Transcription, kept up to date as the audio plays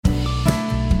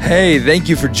Hey, thank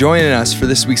you for joining us for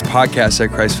this week's podcast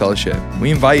at Christ Fellowship. We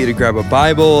invite you to grab a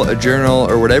Bible, a journal,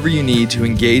 or whatever you need to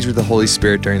engage with the Holy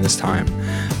Spirit during this time.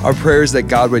 Our prayer is that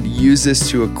God would use this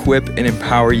to equip and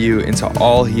empower you into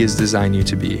all He has designed you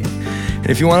to be.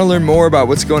 And if you want to learn more about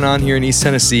what's going on here in East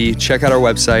Tennessee, check out our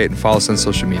website and follow us on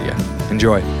social media.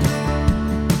 Enjoy.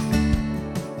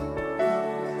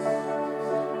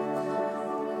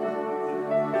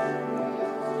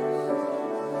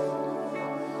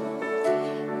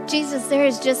 Jesus, there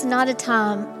is just not a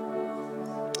time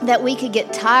that we could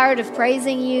get tired of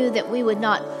praising you, that we would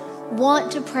not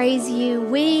want to praise you.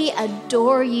 We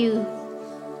adore you.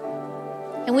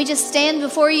 And we just stand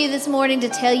before you this morning to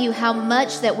tell you how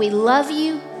much that we love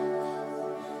you,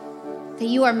 that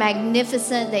you are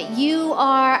magnificent, that you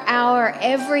are our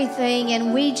everything,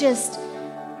 and we just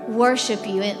worship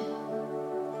you. And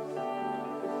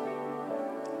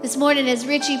this morning as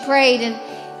Richie prayed, and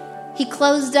he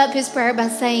closed up his prayer by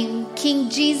saying, King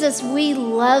Jesus, we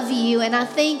love you. And I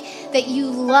think that you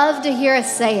love to hear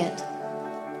us say it.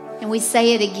 And we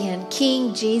say it again.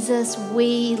 King Jesus,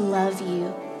 we love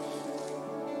you.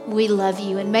 We love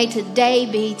you. And may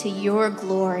today be to your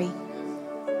glory.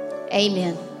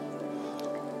 Amen.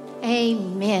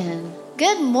 Amen.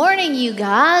 Good morning, you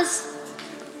guys.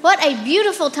 What a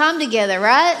beautiful time together,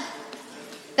 right?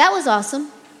 That was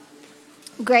awesome.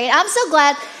 Great. I'm so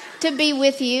glad to be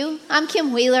with you. I'm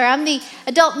Kim Wheeler. I'm the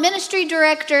Adult Ministry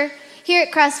Director here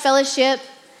at Christ Fellowship.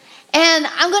 And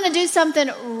I'm going to do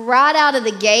something right out of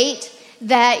the gate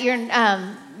that you're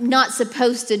not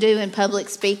supposed to do in public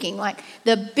speaking. Like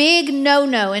the big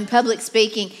no-no in public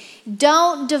speaking.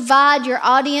 Don't divide your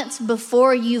audience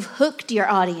before you've hooked your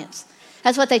audience.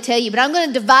 That's what they tell you. But I'm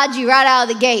going to divide you right out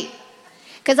of the gate.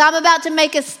 Because I'm about to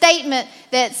make a statement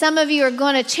that some of you are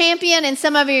going to champion and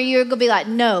some of you are going to be like,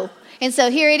 no. And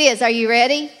so here it is. Are you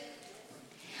ready?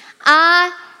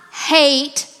 I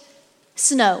hate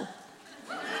snow.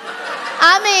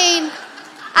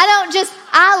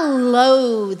 I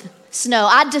loathe snow.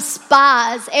 I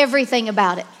despise everything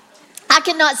about it. I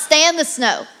cannot stand the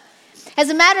snow.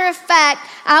 As a matter of fact,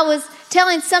 I was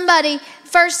telling somebody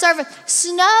first service,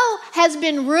 snow has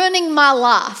been ruining my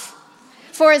life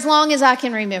for as long as I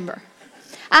can remember.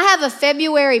 I have a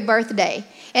February birthday.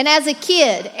 And as a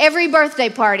kid, every birthday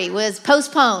party was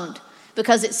postponed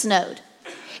because it snowed.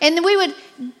 And then we would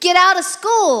get out of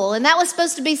school, and that was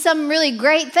supposed to be some really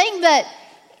great thing. But,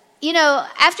 you know,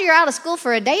 after you're out of school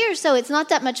for a day or so, it's not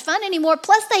that much fun anymore.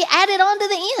 Plus, they added on to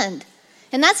the end,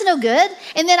 and that's no good.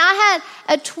 And then I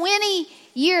had a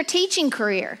 20-year teaching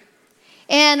career.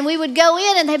 And we would go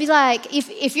in, and they'd be like,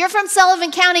 if you're from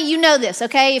Sullivan County, you know this,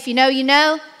 okay? If you know, you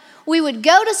know. We would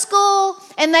go to school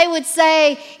and they would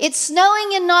say, it's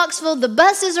snowing in Knoxville. The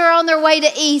buses are on their way to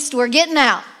East. We're getting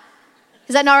out.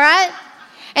 Is that not right?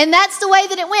 And that's the way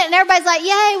that it went. And everybody's like,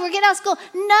 yay, we're getting out of school.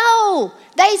 No,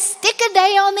 they stick a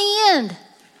day on the end.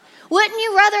 Wouldn't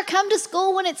you rather come to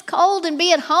school when it's cold and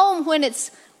be at home when it's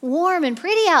warm and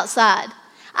pretty outside?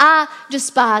 I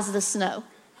despise the snow.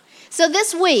 So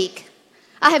this week,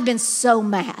 I have been so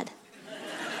mad.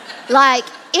 Like,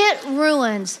 it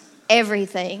ruins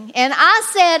everything. And I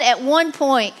said at one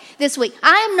point this week,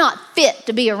 I am not fit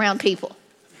to be around people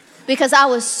because I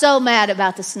was so mad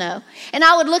about the snow. And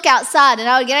I would look outside and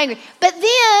I would get angry. But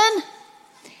then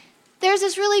there's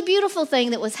this really beautiful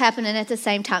thing that was happening at the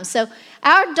same time. So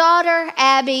our daughter,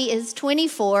 Abby, is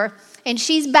 24 and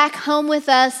she's back home with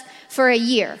us for a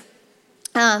year.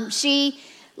 She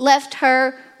left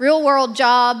her real world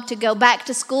job to go back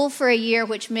to school for a year,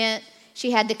 which meant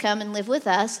she had to come and live with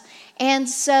us. And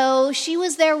so she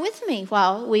was there with me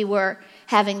while we were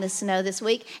having the snow this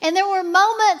week. And there were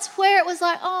moments where it was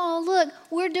like, oh, look,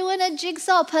 we're doing a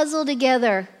jigsaw puzzle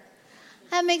together.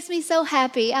 That makes me so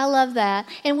happy. I love that.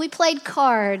 And we played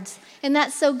cards, and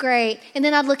that's so great. And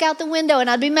then I'd look out the window,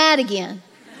 and I'd be mad again.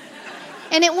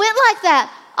 And it went like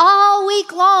that all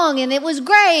week long, and it was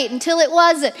great until it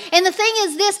wasn't. And the thing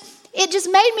is this, it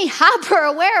just made me hyper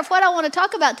aware of what I want to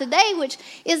talk about today, which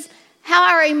is how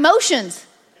our emotions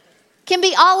can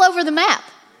be all over the map,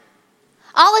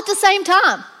 all at the same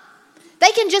time.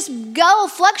 They can just go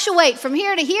fluctuate from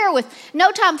here to here with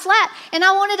no time flat. And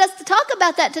I wanted us to talk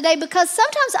about that today because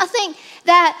sometimes I think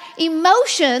that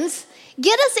emotions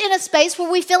get us in a space where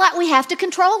we feel like we have to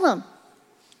control them,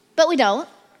 but we don't.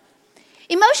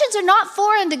 Emotions are not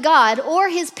foreign to God or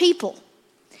His people.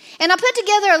 And I put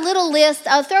together a little list.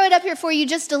 I'll throw it up here for you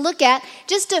just to look at,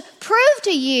 just to prove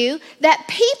to you that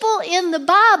people in the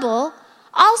Bible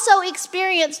also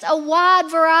experienced a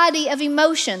wide variety of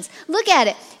emotions. Look at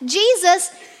it. Jesus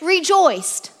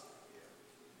rejoiced.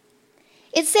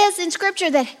 It says in Scripture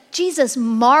that Jesus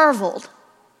marveled.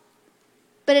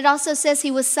 but it also says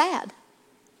he was sad.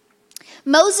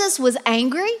 Moses was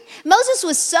angry. Moses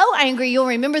was so angry, you'll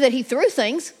remember that he threw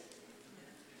things.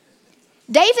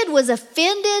 David was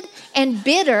offended and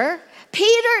bitter.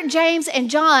 Peter, James, and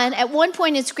John, at one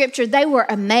point in Scripture, they were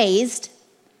amazed.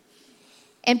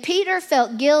 And Peter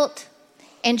felt guilt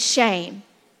and shame.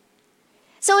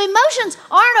 So emotions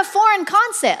aren't a foreign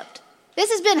concept. This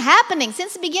has been happening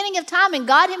since the beginning of time, and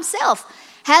God himself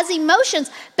has emotions.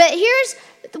 But here's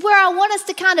where I want us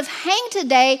to kind of hang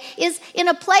today, is in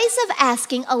a place of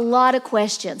asking a lot of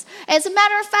questions. As a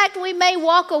matter of fact, we may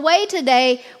walk away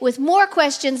today with more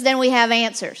questions than we have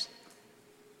answers.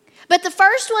 But the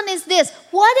first one is this: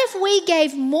 what if we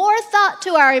gave more thought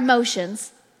to our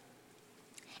emotions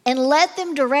and let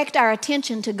them direct our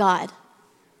attention to God,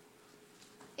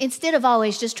 instead of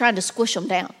always just trying to squish them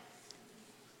down?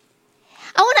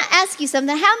 I want to ask you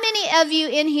something. How many of you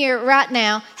in here right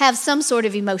now have some sort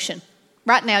of emotion?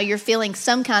 Right now you're feeling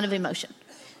some kind of emotion.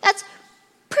 That's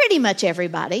pretty much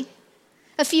everybody.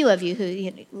 A few of you who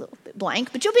a little bit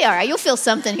blank, but you'll be all right. You'll feel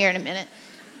something here in a minute.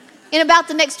 In about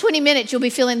the next 20 minutes, you'll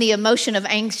be feeling the emotion of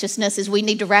anxiousness as we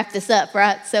need to wrap this up,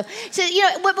 right? So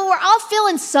but we're all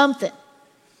feeling something.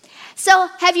 So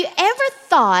have you ever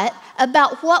thought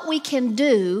about what we can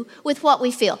do with what we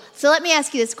feel? So let me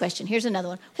ask you this question. Here's another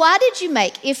one.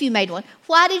 If you made one,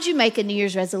 why did you make a New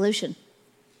Year's resolution?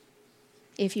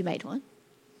 If you made one.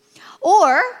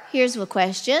 Or, here's a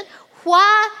question.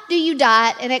 Why do you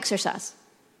diet and exercise?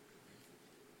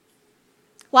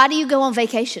 Why do you go on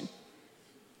vacation?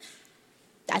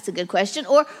 That's a good question.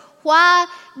 Or, why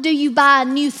do you buy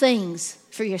new things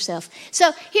for yourself?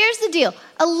 So here's the deal.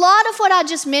 A lot of what I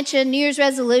just mentioned, New Year's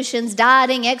resolutions,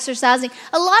 dieting, exercising,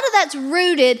 a lot of that's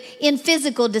rooted in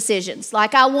physical decisions.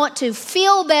 Like, I want to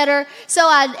feel better, so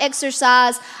I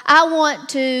exercise. I want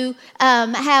to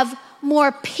have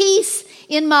more peace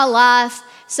in my life,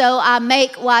 so I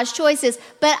make wise choices.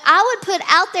 But I would put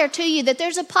out there to you that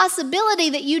there's a possibility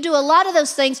that you do a lot of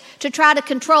those things to try to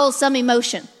control some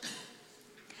emotion.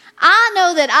 I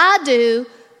know that I do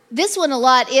this one a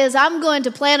lot. Is I'm going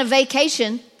to plan a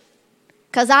vacation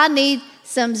because I need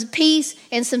some peace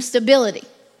and some stability.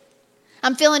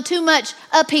 I'm feeling too much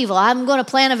upheaval. I'm going to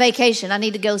plan a vacation. I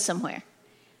need to go somewhere.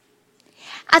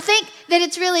 I think that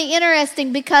it's really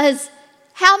interesting because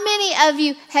how many of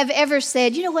you have ever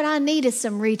said, you know what I need is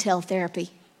some retail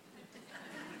therapy?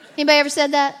 Anybody ever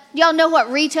said that? Y'all know what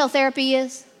retail therapy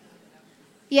is?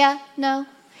 Yeah? No?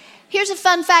 Here's a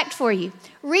fun fact for you.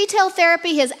 Retail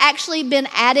therapy has actually been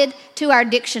added to our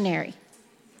dictionary.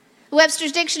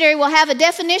 Webster's Dictionary will have a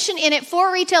definition in it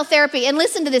for retail therapy. And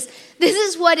listen to this. This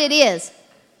is what it is.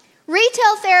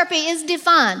 Retail therapy is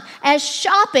defined as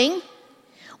shopping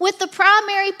with the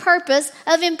primary purpose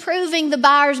of improving the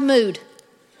buyer's mood.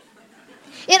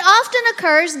 It often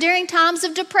occurs during times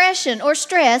of depression or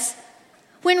stress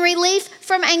when relief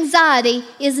from anxiety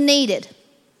is needed.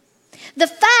 The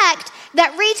fact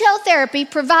that retail therapy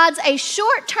provides a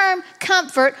short-term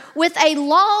comfort with a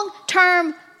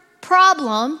long-term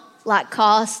problem, like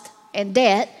cost and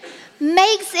debt,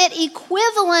 makes it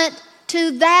equivalent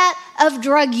to that of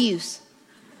drug use.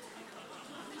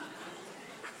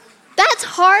 That's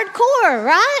hardcore,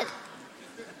 right?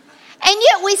 And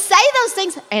yet we say those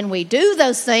things and we do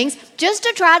those things just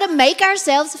to try to make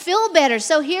ourselves feel better.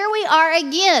 So here we are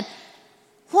again.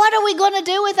 What are we going to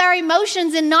do with our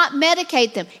emotions and not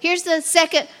medicate them? Here's the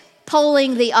second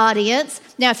polling the audience.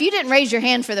 Now, if you didn't raise your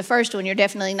hand for the first one, you're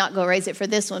definitely not going to raise it for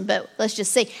this one, but let's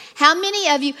just see. How many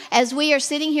of you, as we are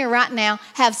sitting here right now,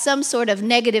 have some sort of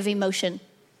negative emotion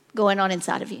going on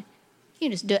inside of you? You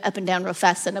can just do it up and down real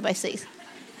fast so nobody sees.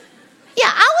 Yeah,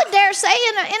 I would dare say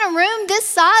in a room this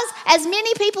size, as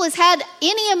many people as had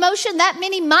any emotion, that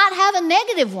many might have a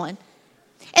negative one.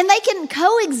 And they can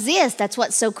coexist. That's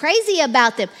what's so crazy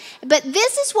about them. But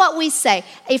this is what we say.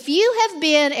 If you have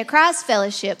been at Christ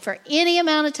Fellowship for any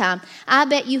amount of time, I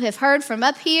bet you have heard from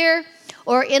up here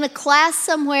or in a class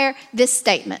somewhere this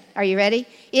statement. Are you ready?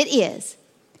 It is,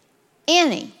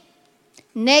 any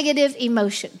negative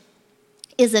emotion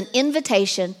is an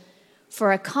invitation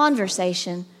for a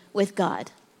conversation with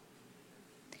God.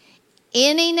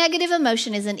 Any negative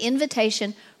emotion is an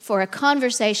invitation for a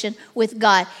conversation with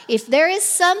God. If there is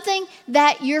something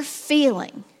that you're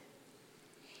feeling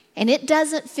and it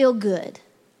doesn't feel good,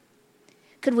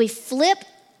 could we flip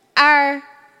our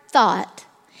thought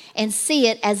and see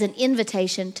it as an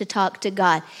invitation to talk to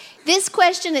God? This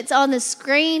question that's on the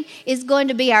screen is going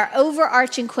to be our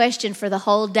overarching question for the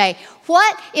whole day.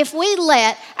 What if we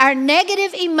let our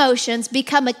negative emotions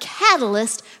become a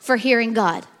catalyst for hearing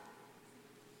God?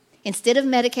 Instead of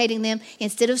medicating them,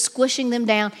 instead of squishing them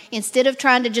down, instead of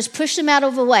trying to just push them out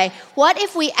of the way, what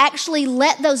if we actually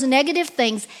let those negative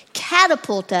things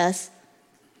catapult us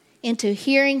into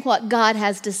hearing what God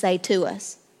has to say to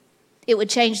us? It would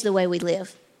change the way we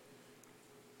live.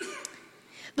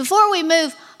 Before we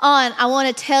move on, I want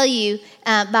to tell you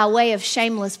by way of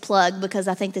shameless plug, because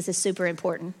I think this is super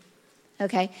important,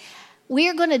 okay? We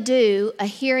are going to do a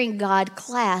Hearing God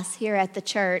class here at the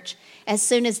church as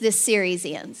soon as this series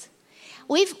ends.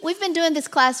 We've been doing this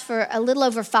class for a little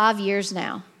over 5 years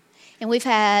now, and we've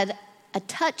had a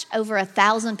touch over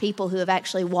 1,000 people who have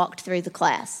actually walked through the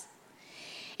class.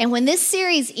 And when this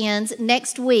series ends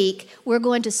next week, we're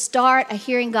going to start a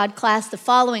Hearing God class the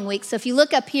following week. So if you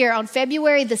look up here on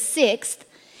February the 6th,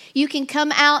 you can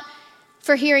come out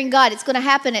for Hearing God. It's going to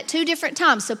happen at 2 different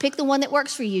times, so pick the one that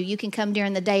works for you. You can come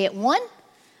during the day at 1,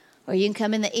 or you can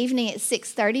come in the evening at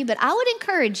 6:30. But I would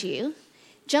encourage you,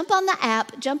 jump on the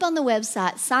app, jump on the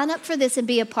website, sign up for this and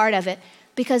be a part of it,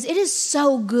 because it is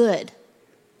so good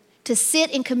to sit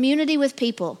in community with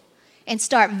people and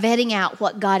start vetting out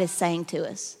what God is saying to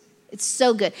us. It's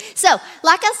so good. So,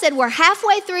 like I said, we're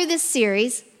halfway through this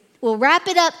series. We'll wrap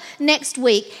it up next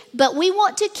week, but we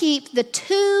want to keep the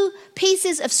 2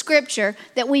 pieces of scripture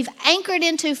that we've anchored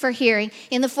into for hearing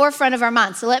in the forefront of our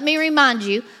minds. So let me remind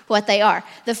you what they are.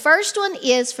 The first one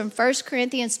is from 1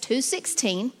 Corinthians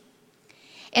 2:16,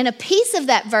 and a piece of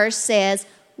that verse says,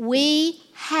 we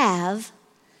have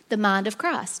the mind of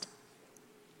Christ.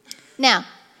 Now,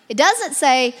 it doesn't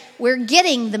say we're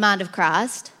getting the mind of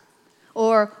Christ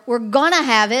or we're going to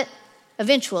have it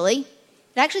eventually.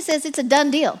 It actually says it's a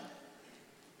done deal.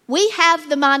 We have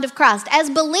the mind of Christ. As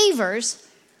believers,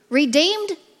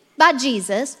 redeemed by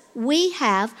Jesus, we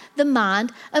have the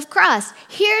mind of Christ.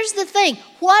 Here's the thing.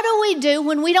 What do we do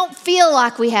when we don't feel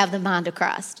like we have the mind of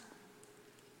Christ?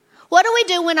 What do we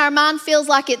do when our mind feels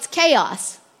like it's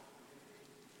chaos,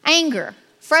 anger,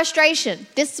 frustration,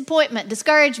 disappointment,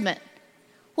 discouragement?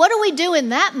 What do we do in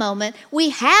that moment?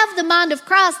 We have the mind of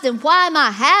Christ, then why am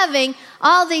I having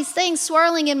all these things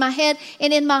swirling in my head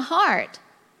and in my heart?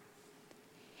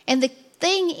 And the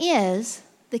thing is,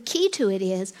 the key to it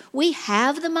is, we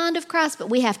have the mind of Christ, but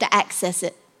we have to access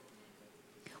it.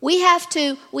 We have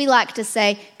to, we like to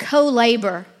say,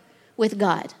 co-labor with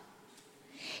God.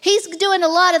 He's doing a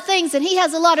lot of things, and he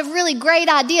has a lot of really great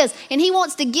ideas, and he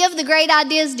wants to give the great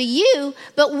ideas to you,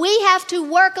 but we have to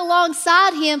work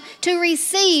alongside him to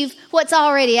receive what's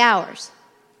already ours.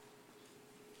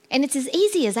 And it's as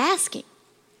easy as asking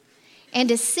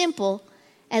and as simple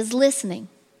as listening.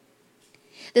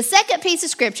 The second piece of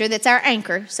scripture that's our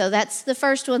anchor, so that's the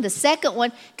first one. The second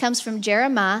one comes from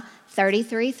Jeremiah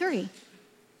 33:3.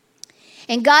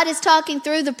 And God is talking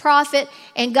through the prophet,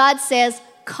 and God says,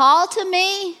 call to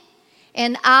me,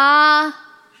 and I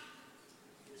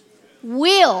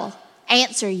will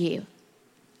answer you.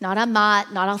 Not I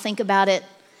might, not I'll think about it.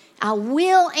 I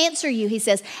will answer you, he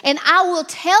says, and I will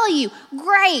tell you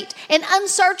great and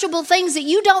unsearchable things that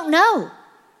you don't know.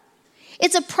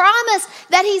 It's a promise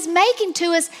that he's making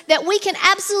to us that we can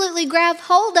absolutely grab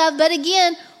hold of, but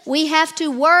again, we have to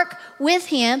work with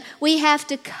him. We have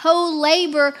to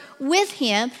co-labor with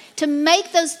him to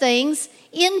make those things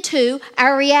into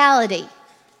our reality.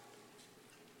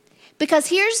 Because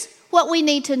here's what we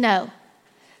need to know.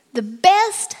 The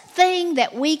best thing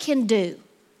that we can do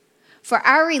for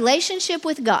our relationship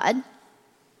with God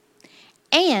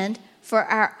and for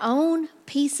our own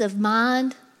peace of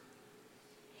mind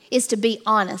is to be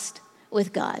honest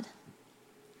with God.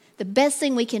 The best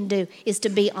thing we can do is to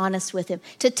be honest with him,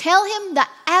 to tell him the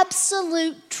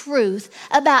absolute truth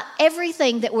about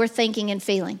everything that we're thinking and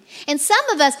feeling. And some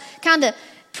of us kind of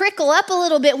prickle up a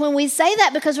little bit when we say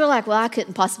that, because we're like, well, I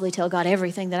couldn't possibly tell God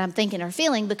everything that I'm thinking or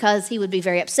feeling, because he would be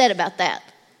very upset about that.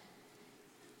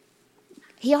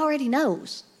 He already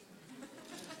knows.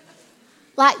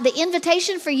 Like, the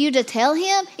invitation for you to tell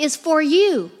him is for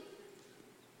you.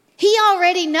 He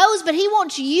already knows, but he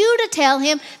wants you to tell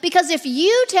him, because if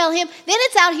you tell him, then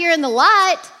it's out here in the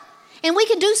light and we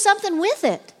can do something with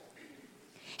it.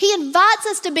 He invites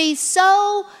us to be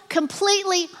so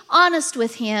completely honest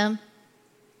with him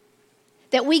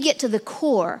that we get to the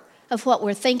core of what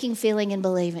we're thinking, feeling, and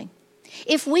believing.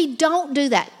 If we don't do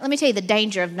that, let me tell you the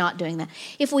danger of not doing that.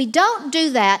 If we don't do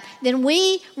that, then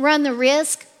we run the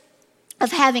risk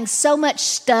of having so much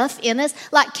stuff in us,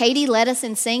 like Katie led us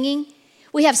in singing.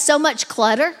 We have so much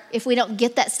clutter, if we don't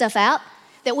get that stuff out,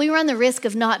 that we run the risk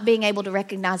of not being able to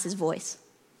recognize his voice.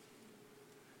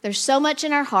 There's so much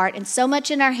in our heart and so much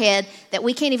in our head that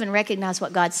we can't even recognize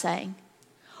what God's saying.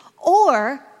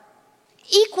 Or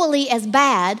equally as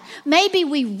bad. Maybe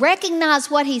we recognize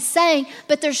what he's saying,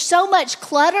 but there's so much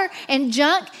clutter and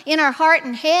junk in our heart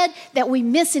and head that we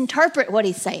misinterpret what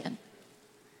he's saying.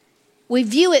 We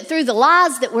view it through the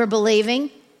lies that we're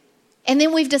believing, and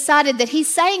then we've decided that he's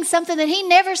saying something that he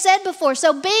never said before.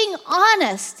 So being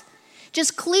honest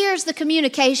just clears the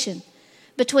communication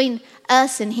between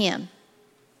us and him.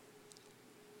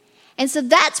 And so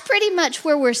that's pretty much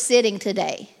where we're sitting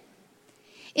today,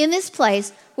 in this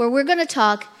place where we're going to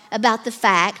talk about the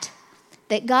fact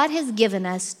that God has given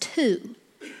us two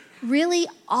really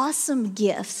awesome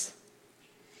gifts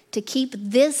to keep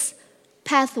this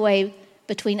pathway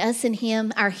between us and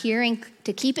him, our hearing,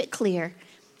 to keep it clear.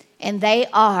 And they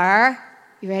are,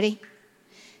 you ready?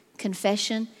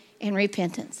 Confession and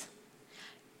repentance.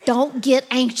 Don't get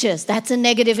anxious. That's a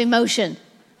negative emotion.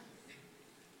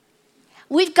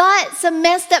 We've got some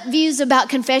messed up views about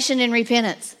confession and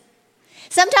repentance.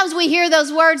 Sometimes we hear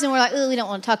those words and we're like, oh, we don't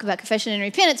want to talk about confession and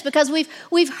repentance because we've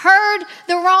heard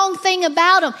the wrong thing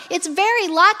about them. It's very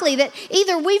likely that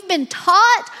either we've been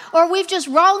taught or we've just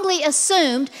wrongly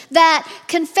assumed that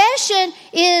confession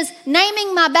is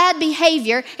naming my bad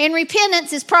behavior and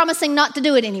repentance is promising not to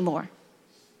do it anymore.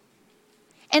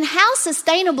 And how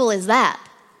sustainable is that?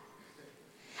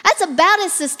 That's about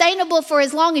as sustainable for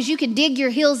as long as you can dig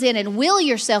your heels in and will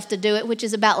yourself to do it, which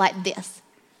is about like this.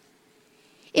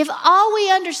 If all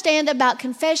we understand about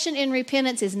confession and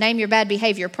repentance is name your bad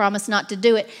behavior, promise not to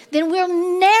do it, then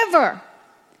we're never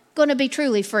going to be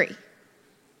truly free.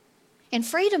 And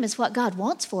freedom is what God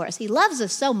wants for us. He loves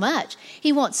us so much.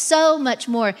 He wants so much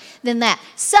more than that.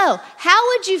 So, how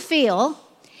would you feel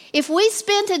if we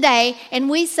spend today and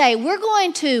we say we're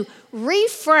going to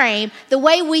reframe the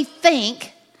way we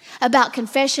think about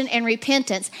confession and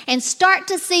repentance and start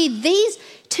to see these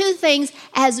two things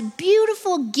as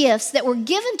beautiful gifts that were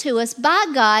given to us by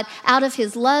God out of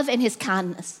his love and his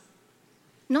kindness.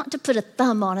 Not to put a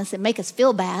thumb on us and make us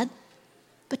feel bad,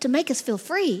 but to make us feel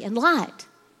free and light.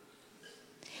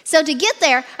 So to get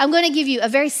there, I'm going to give you a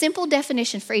very simple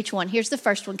definition for each one. Here's the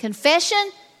first one.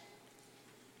 Confession,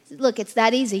 look, it's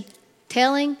that easy.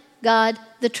 Telling God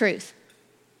the truth.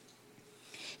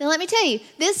 Now let me tell you,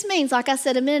 this means, like I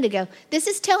said a minute ago, this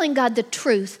is telling God the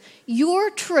truth,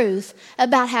 your truth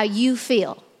about how you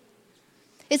feel.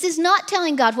 This is not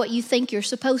telling God what you think you're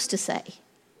supposed to say.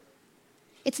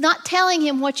 It's not telling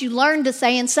him what you learned to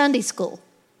say in Sunday school.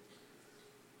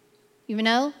 You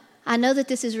know, I know that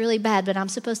this is really bad, but I'm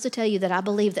supposed to tell you that I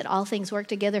believe that all things work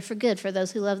together for good for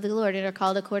those who love the Lord and are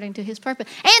called according to his purpose.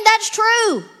 And that's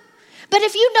true. But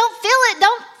if you don't feel it,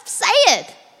 don't say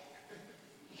it.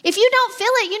 If you don't feel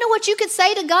it, you know what you could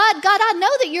say to God? God, I know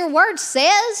that your word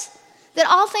says that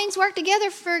all things work together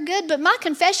for good, but my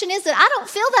confession is that I don't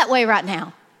feel that way right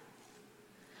now.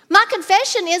 My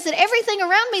confession is that everything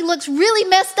around me looks really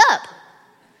messed up,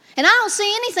 and I don't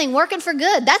see anything working for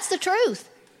good. That's the truth.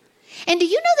 And do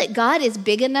you know that God is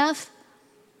big enough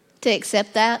to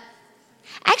accept that?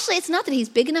 Actually, it's not that he's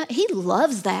big enough. He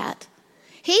loves that.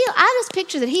 I just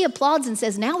picture that he applauds and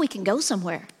says, now we can go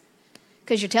somewhere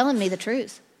because you're telling me the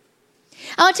truth.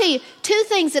 I want to tell you two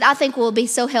things that I think will be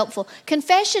so helpful.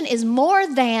 Confession is more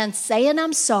than saying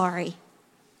I'm sorry,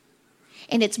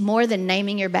 and it's more than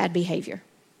naming your bad behavior.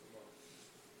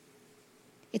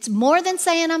 It's more than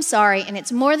saying I'm sorry, and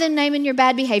it's more than naming your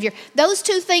bad behavior. Those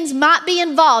two things might be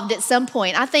involved at some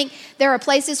point. I think there are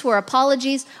places where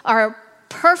apologies are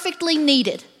perfectly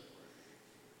needed.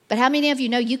 But how many of you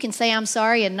know you can say I'm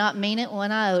sorry and not mean it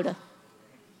one iota?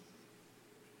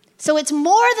 So it's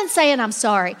more than saying I'm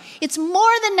sorry. It's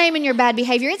more than naming your bad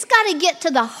behavior. It's got to get to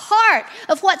the heart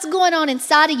of what's going on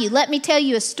inside of you. Let me tell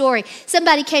you a story.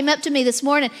 Somebody came up to me this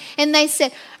morning and they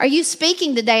said, are you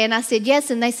speaking today? And I said, yes.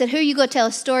 And they said, who are you going to tell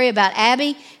a story about,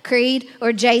 Abby, Creed,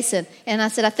 or Jason? And I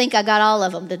said, I think I got all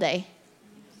of them today.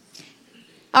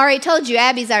 I already told you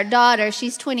Abby's our daughter.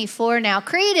 She's 24 now.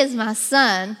 Creed is my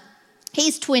son.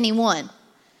 He's 21.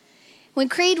 When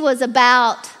Creed was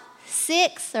about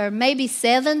 6 or maybe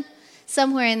 7,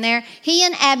 somewhere in there, he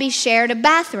and Abby shared a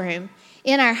bathroom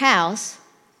in our house.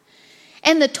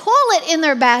 And the toilet in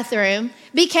their bathroom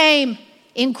became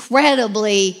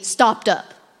incredibly stopped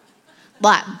up.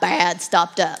 Like bad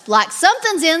stopped up. Like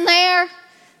something's in there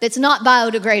that's not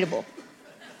biodegradable.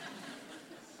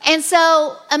 And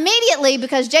so immediately,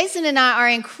 because Jason and I are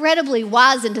incredibly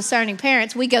wise and discerning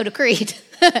parents, we go to Creed.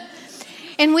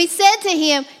 And we said to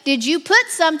him, did you put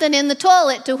something in the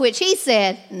toilet? To which he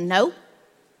said, no.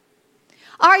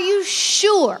 Are you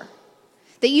sure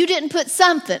that you didn't put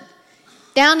something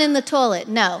down in the toilet?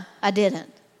 No, I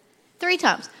didn't. 3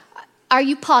 times. Are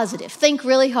you positive? Think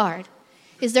really hard.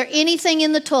 Is there anything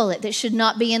in the toilet that should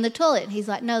not be in the toilet? And he's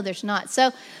like, no, there's not.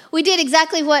 So we did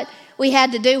exactly what we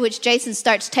had to do, which Jason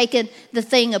starts taking the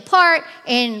thing apart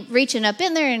and reaching up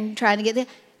in there and trying to get there.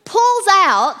 Pulls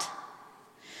out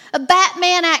a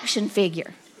Batman action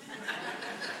figure.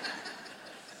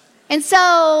 And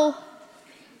so,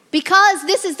 because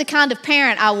this is the kind of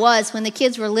parent I was when the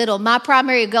kids were little, my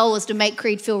primary goal was to make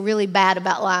Creed feel really bad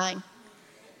about lying.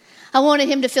 I wanted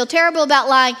him to feel terrible about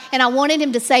lying, and I wanted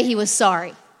him to say he was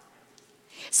sorry.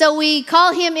 So we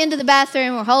call him into the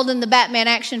bathroom. We're holding the Batman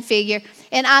action figure.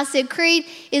 And I said, Creed,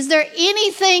 is there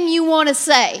anything you want to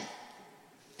say?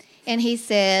 And he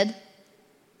said,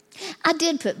 I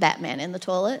did put Batman in the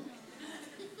toilet.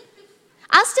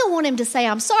 I still want him to say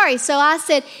I'm sorry. So I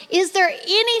said, is there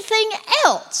anything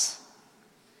else?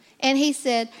 And he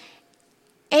said,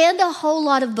 and a whole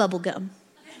lot of bubble gum.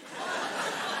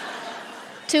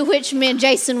 To which me and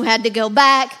Jason had to go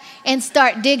back and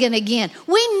start digging again.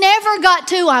 We never got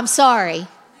to I'm sorry.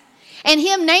 And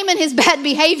him naming his bad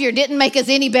behavior didn't make us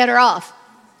any better off.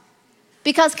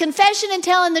 Because confession and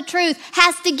telling the truth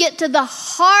has to get to the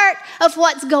heart of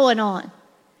what's going on.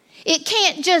 It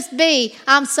can't just be,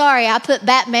 I'm sorry, I put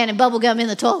Batman and bubblegum in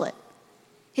the toilet.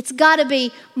 It's got to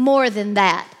be more than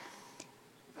that.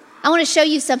 I want to show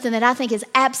you something that I think is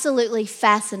absolutely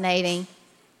fascinating.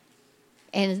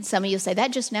 And some of you say,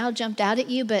 that just now jumped out at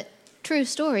you, but true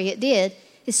story, it did.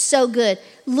 It's so good.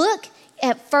 Look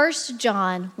at 1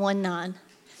 John 1:9.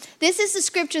 This is the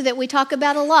scripture that we talk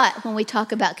about a lot when we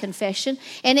talk about confession.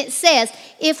 And it says,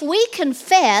 if we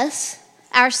confess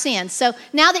our sins. So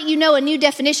now that you know a new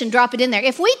definition, drop it in there.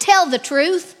 If we tell the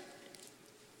truth,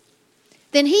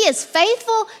 then he is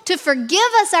faithful to forgive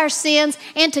us our sins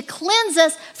and to cleanse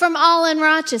us from all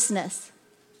unrighteousness.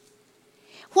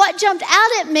 What jumped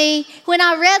out at me when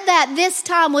I read that this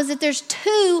time was that there's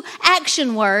 2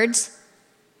 action words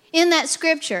in that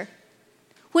scripture.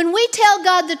 When we tell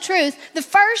God the truth, the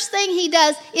first thing he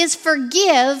does is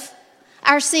forgive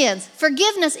our sins.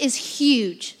 Forgiveness is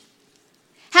huge.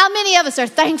 How many of us are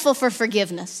thankful for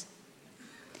forgiveness?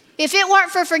 If it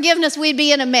weren't for forgiveness, we'd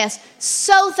be in a mess.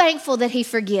 So thankful that he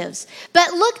forgives.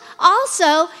 But look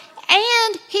also,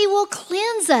 and he will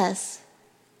cleanse us.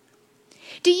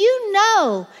 Do you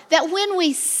know that when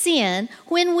we sin,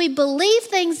 when we believe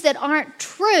things that aren't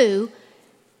true,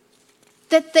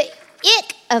 that the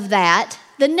ick of that,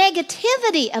 the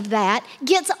negativity of that,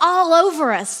 gets all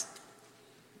over us?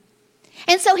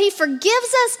 And so he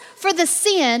forgives us for the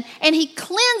sin and he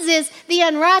cleanses the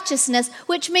unrighteousness,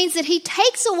 which means that he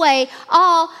takes away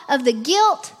all of the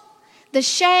guilt, the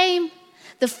shame,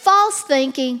 the false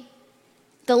thinking,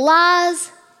 the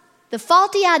lies, the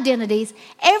faulty identities,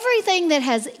 everything that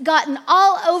has gotten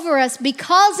all over us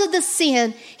because of the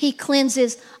sin, he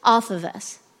cleanses off of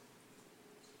us.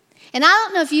 And I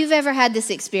don't know if you've ever had this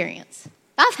experience.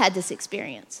 I've had this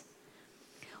experience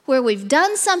where we've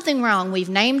done something wrong. We've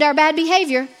named our bad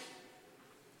behavior.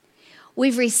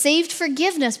 We've received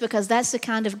forgiveness because that's the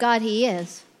kind of God he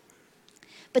is.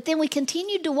 But then we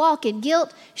continued to walk in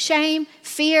guilt, shame,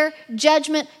 fear,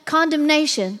 judgment,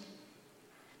 condemnation,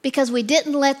 because we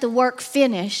didn't let the work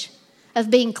finish of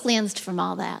being cleansed from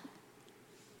all that.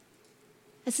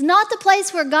 It's not the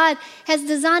place where God has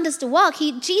designed us to walk.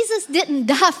 Jesus didn't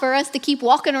die for us to keep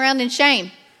walking around in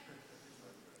shame.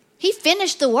 He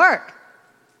finished the work.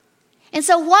 And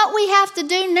so what we have to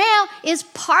do now is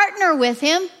partner with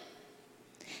him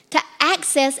to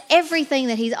access everything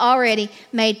that he's already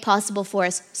made possible for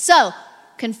us. So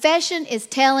confession is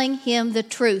telling him the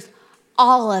truth,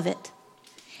 all of it.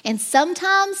 And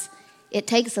sometimes it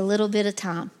takes a little bit of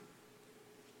time.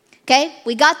 Okay,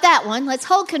 we got that one. Let's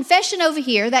hold confession over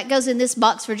here. That goes in this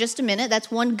box for just a minute. That's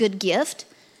one good gift.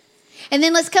 And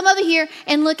then let's come over here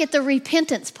and look at the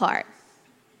repentance part.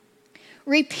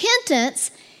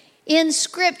 Repentance in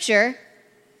Scripture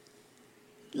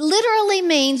literally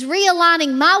means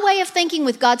realigning my way of thinking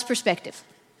with God's perspective.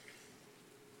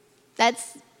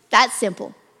 That's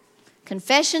simple.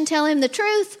 Confession, tell him the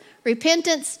truth.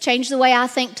 Repentance, change the way I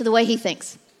think to the way he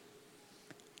thinks.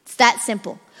 It's that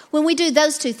simple. When we do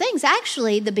those 2 things,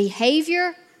 actually, the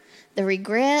behavior, the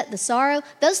regret, the sorrow,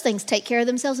 those things take care of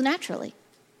themselves naturally.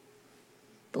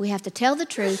 But we have to tell the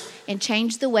truth and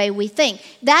change the way we think.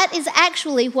 That is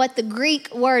actually what the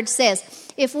Greek word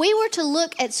says. If we were to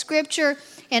look at Scripture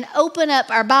and open up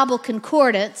our Bible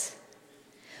concordance,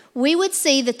 we would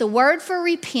see that the word for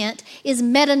repent is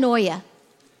metanoia.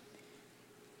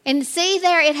 And see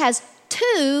there, it has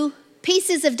 2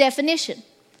 pieces of definition.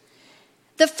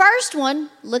 The first one,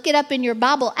 look it up in your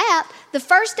Bible app, the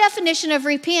first definition of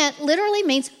repent literally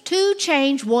means to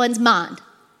change one's mind.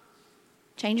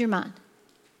 Change your mind.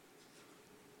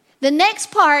 The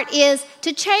next part is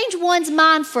to change one's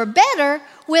mind for better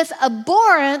with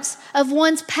abhorrence of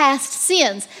one's past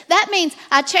sins. That means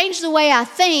I change the way I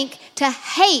think to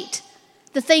hate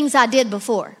the things I did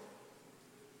before.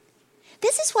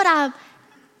 This is what I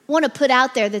want to put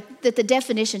out there that the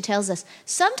definition tells us.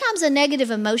 Sometimes a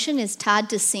negative emotion is tied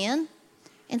to sin,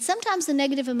 and sometimes the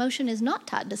negative emotion is not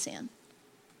tied to sin.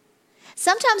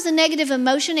 Sometimes the negative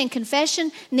emotion in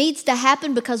confession needs to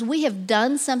happen because we have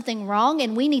done something wrong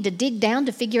and we need to dig down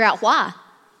to figure out why.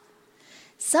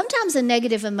 Sometimes a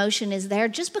negative emotion is there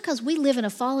just because we live in a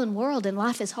fallen world and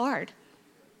life is hard.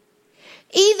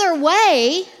 Either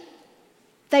way,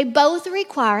 they both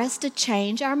require us to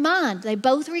change our mind. They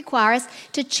both require us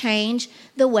to change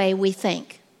the way we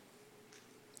think.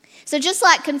 So just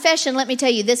like confession, let me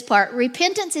tell you this part.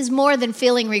 Repentance is more than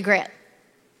feeling regret.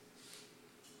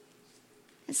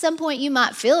 At some point you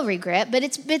might feel regret, but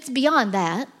it's beyond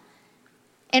that.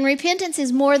 And repentance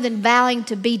is more than vowing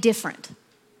to be different.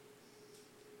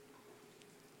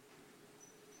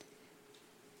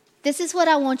 This is what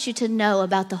I want you to know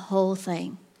about the whole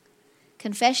thing.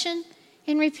 Confession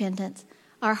and repentance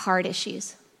are heart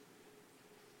issues.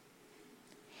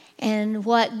 And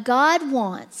what God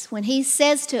wants when He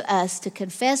says to us to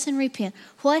confess and repent,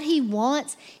 what He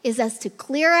wants is us to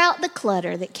clear out the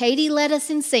clutter that Katie led us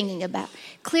in singing about.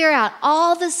 Clear out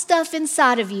all the stuff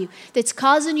inside of you that's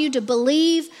causing you to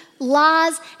believe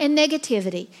lies and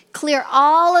negativity. Clear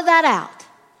all of that out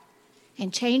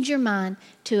and change your mind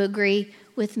to agree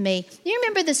with me. You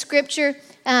remember the scripture?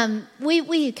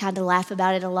 We kind of laugh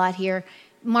about it a lot here.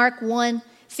 Mark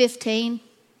 1:15.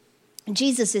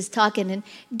 Jesus is talking, and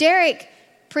Derek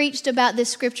preached about this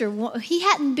scripture. He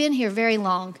hadn't been here very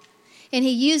long, and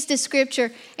he used this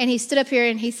scripture, and he stood up here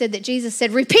and he said that Jesus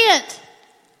said, "Repent."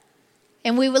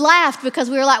 And we laughed because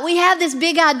we were like, we have this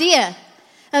big idea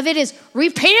of it is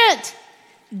repent,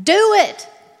 do it.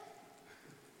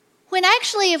 When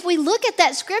actually, if we look at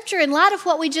that scripture in light of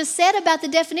what we just said about the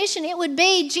definition, it would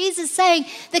be Jesus saying,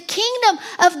 the kingdom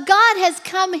of God has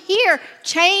come here.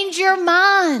 Change your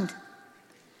mind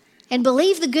and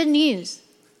believe the good news.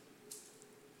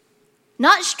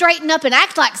 Not straighten up and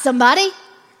act like somebody,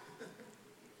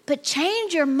 but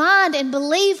change your mind and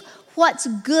believe what's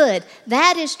good.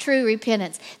 That is true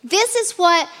repentance. This is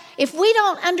what, if we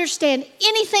don't understand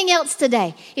anything else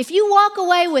today, if you walk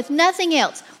away with nothing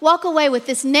else, walk away with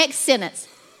this next sentence.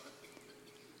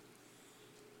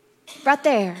 Right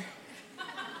there.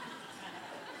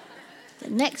 The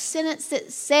next sentence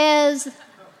that says,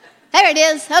 there it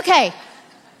is, okay.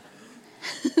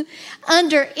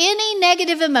 Under any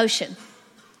negative emotion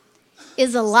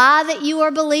is a lie that you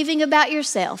are believing about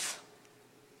yourself.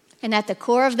 And at the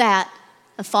core of that,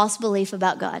 a false belief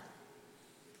about God.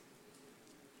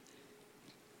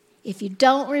 If you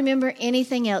don't remember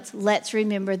anything else, let's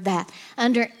remember that.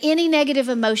 Under any negative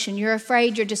emotion, you're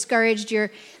afraid, you're discouraged, you're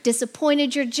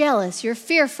disappointed, you're jealous, you're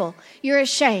fearful, you're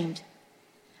ashamed.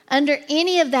 Under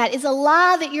any of that is a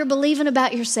lie that you're believing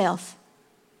about yourself.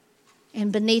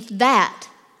 And beneath that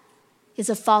is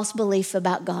a false belief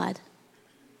about God.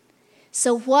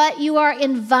 So what you are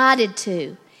invited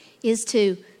to is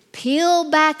to peel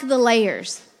back the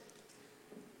layers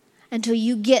until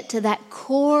you get to that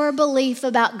core belief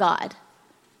about God.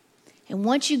 And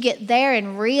once you get there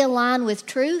and realign with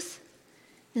truth,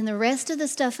 then the rest of the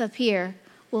stuff up here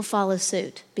will follow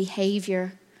suit.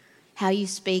 Behavior, how you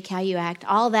speak, how you act,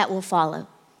 all that will follow.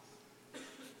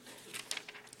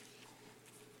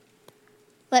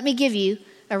 Let me give you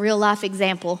a real life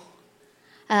example.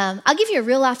 I'll give you a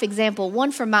real life example,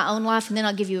 one from my own life, and then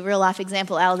I'll give you a real life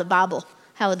example out of the Bible.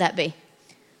 How would that be?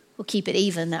 We'll keep it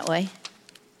even that way.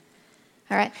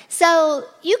 All right. So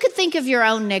you could think of your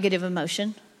own negative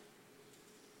emotion,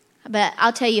 but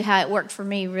I'll tell you how it worked for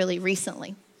me really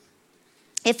recently.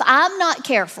 If I'm not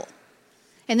careful,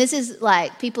 and this is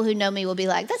like, people who know me will be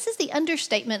like, this is the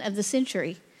understatement of the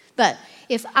century. But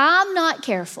if I'm not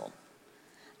careful,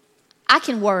 I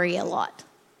can worry a lot.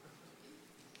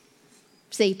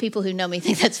 See, people who know me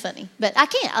think that's funny, but I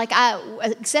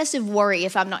can't. Excessive worry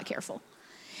if I'm not careful.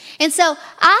 And so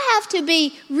I have to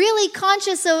be really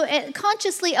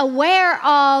consciously aware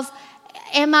of,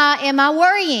 am I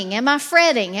worrying? Am I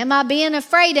fretting? Am I being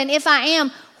afraid? And if I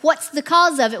am, what's the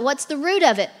cause of it? What's the root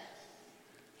of it?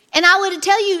 And I would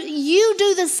tell you, you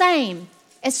do the same.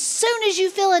 As soon as you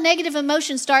feel a negative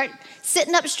emotion, start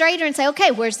sitting up straighter and say,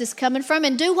 okay, where's this coming from?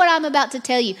 And do what I'm about to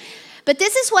tell you. But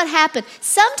this is what happened.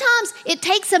 Sometimes it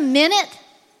takes a minute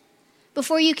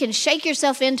before you can shake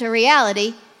yourself into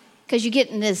reality because you get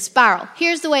in this spiral.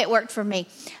 Here's the way it worked for me.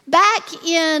 Back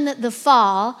in the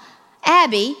fall,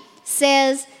 Abby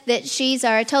says that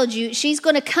I told you, she's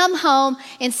going to come home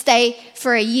and stay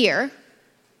for a year,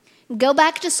 go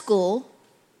back to school,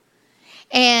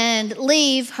 and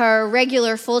leave her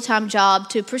regular full-time job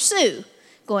to pursue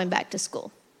going back to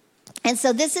school. And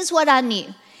so this is what I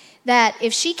knew, that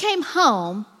if she came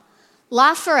home,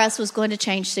 life for us was going to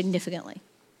change significantly.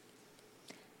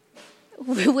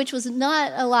 Which was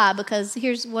not a lie, because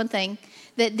here's one thing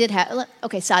that did happen.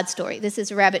 Okay, side story. This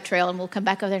is a rabbit trail, and we'll come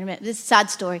back over there in a minute. This is a side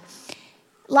story.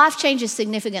 Life changes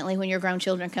significantly when your grown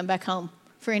children come back home,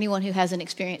 for anyone who hasn't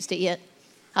experienced it yet.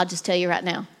 I'll just tell you right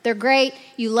now. They're great.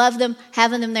 You love them.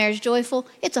 Having them there is joyful.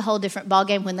 It's a whole different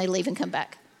ballgame when they leave and come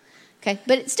back. Okay,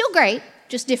 but it's still great,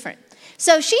 just different.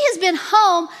 So she has been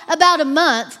home about a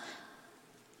month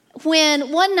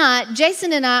when one night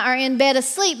Jason and I are in bed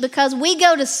asleep, because we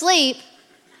go to sleep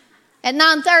at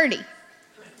 9:30,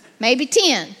 maybe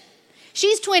 10.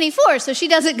 She's 24, so she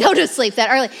doesn't go to sleep that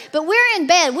early. But we're in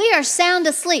bed. We are sound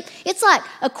asleep. It's like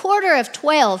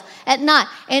 11:45 at night.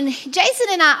 And Jason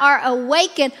and I are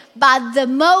awakened by the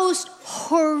most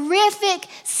horrific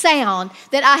sound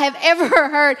that I have ever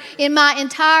heard in my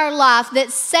entire life,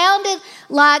 that sounded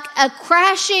like a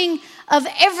crashing of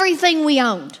everything we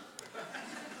owned,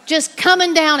 just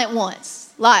coming down at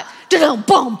once, like da-dum,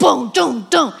 boom, boom, dum,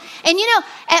 dum. And you know,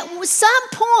 at some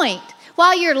point,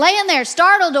 while you're laying there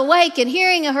startled awake and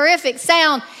hearing a horrific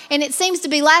sound, and it seems to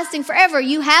be lasting forever,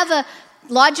 you have a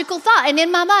logical thought. And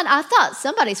in my mind, I thought,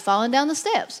 somebody's falling down the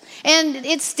steps. And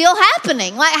it's still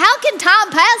happening. Like, how can time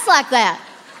pass like that?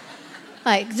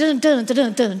 Like, dun, dun,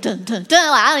 dun, dun, dun, dun, dun.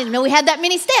 I don't even know we had that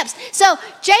many steps. So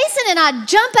Jason and I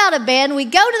jump out of bed, and we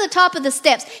go to the top of the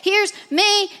steps. Here's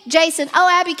me, Jason. Oh,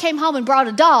 Abby came home and brought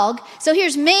a dog. So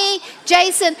here's me,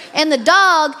 Jason, and the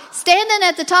dog standing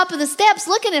at the top of the steps,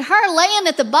 looking at her laying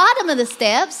at the bottom of the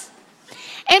steps.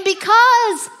 And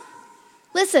because,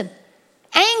 listen,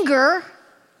 anger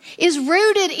is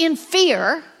rooted in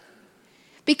fear,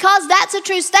 because that's a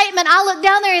true statement, I looked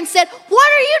down there and said, "What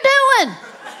are you doing?"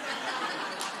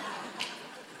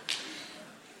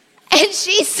 And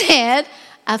she said,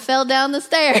 "I fell down the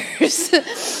stairs."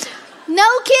 No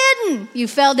kidding. You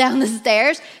fell down the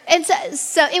stairs. And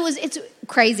so it's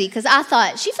crazy, because I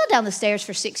thought, she fell down the stairs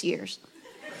for 6 years.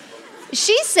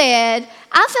 She said,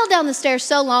 "I fell down the stairs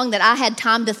so long that I had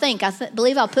time to think. I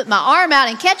believe I'll put my arm out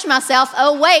and catch myself.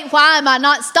 Oh, wait, why am I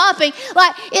not stopping?"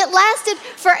 Like, it lasted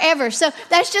forever. So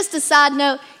that's just a side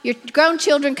note. Your grown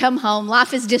children come home.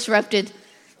 Life is disrupted.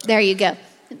 There you go.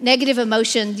 Negative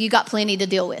emotion, you got plenty to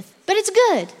deal with. But it's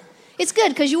good. It's good,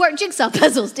 because you work jigsaw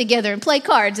puzzles together and play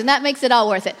cards, and that makes it all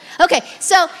worth it. Okay,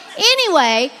 so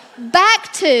anyway,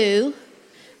 back to,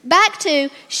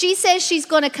 she says she's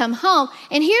going to come home,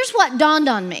 and here's what dawned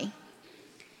on me.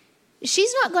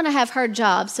 She's not going to have her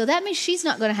job, so that means she's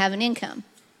not going to have an income.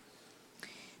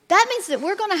 That means that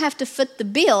we're going to have to foot the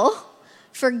bill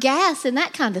for gas and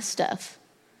that kind of stuff.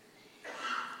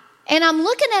 And I'm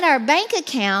looking at our bank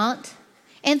account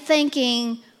and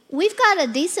thinking, we've got a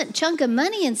decent chunk of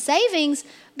money in savings,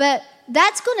 but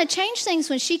that's going to change things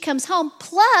when she comes home.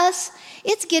 Plus,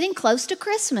 it's getting close to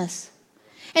Christmas.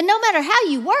 And no matter how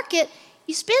you work it,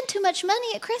 you spend too much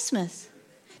money at Christmas.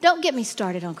 Don't get me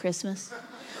started on Christmas.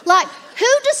 Like, who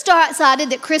just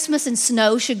decided that Christmas and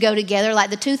snow should go together, like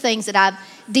the two things that I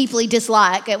deeply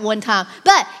dislike at one time?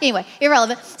 But anyway,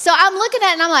 irrelevant. So I'm looking at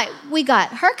it, and I'm like, we got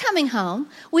her coming home.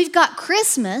 We've got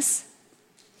Christmas.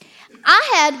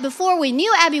 I had, before we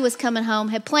knew Abby was coming home,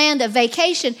 had planned a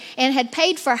vacation and had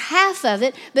paid for half of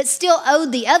it, but still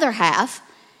owed the other half.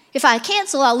 If I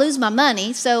cancel, I'll lose my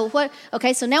money. So what?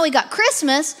 Okay, so now we got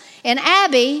Christmas and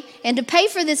Abby, and to pay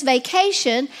for this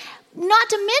vacation, not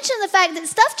to mention the fact that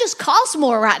stuff just costs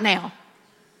more right now.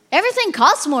 Everything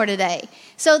costs more today.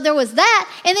 So there was that.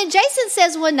 And then Jason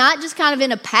says one night, just kind of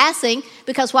in a passing,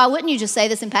 because why wouldn't you just say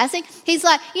this in passing? He's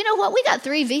like, you know what? We got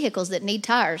 3 vehicles that need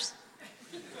tires.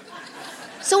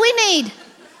 So we need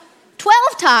 12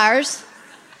 tires,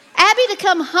 Abby to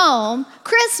come home,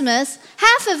 Christmas,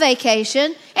 half a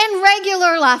vacation, and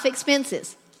regular life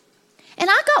expenses.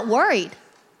 And I got worried.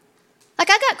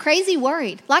 Like, I got crazy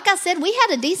worried. Like I said, we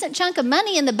had a decent chunk of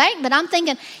money in the bank, but I'm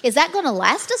thinking, is that going to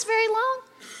last us very long?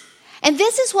 And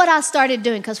this is what I started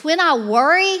doing, because when I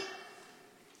worry,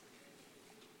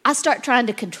 I start trying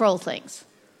to control things.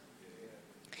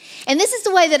 And this is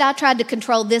the way that I tried to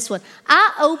control this one.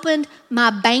 I opened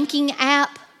my banking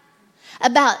app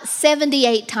about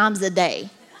 78 times a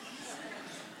day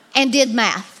and did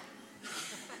math.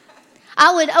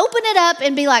 I would open it up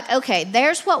and be like, okay,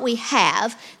 there's what we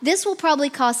have. This will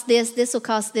probably cost this. This will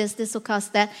cost this. This will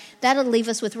cost that. That'll leave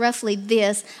us with roughly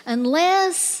this.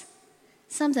 Unless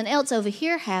something else over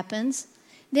here happens,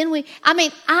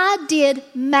 I did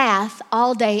math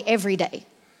all day, every day.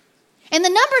 And the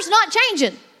number's not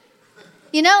changing.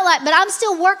 But I'm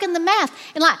still working the math.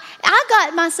 And I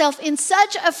got myself in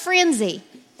such a frenzy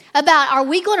about, are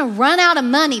we going to run out of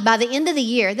money by the end of the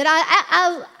year, that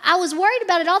I was worried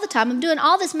about it all the time. I'm doing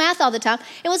all this math all the time.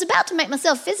 It was about to make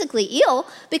myself physically ill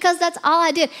because that's all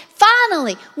I did.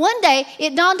 Finally, one day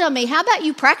it dawned on me, how about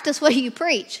you practice what you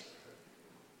preach?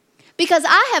 Because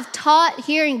I have taught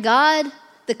Hearing God,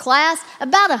 the class,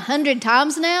 about 100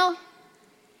 times now.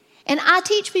 And I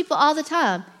teach people all the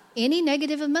time, any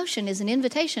negative emotion is an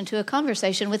invitation to a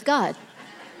conversation with God.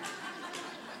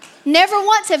 Never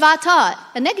once have I taught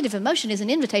a negative emotion is an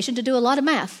invitation to do a lot of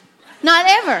math. Not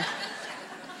ever.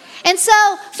 And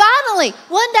so finally,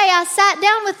 one day I sat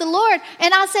down with the Lord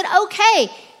and I said,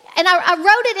 okay. And I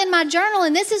wrote it in my journal,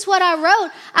 and this is what I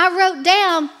wrote. I wrote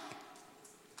down,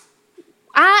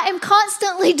 I am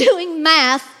constantly doing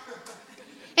math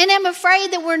and am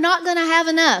afraid that we're not going to have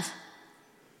enough.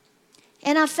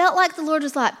 And I felt like the Lord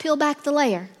was like, peel back the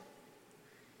layer.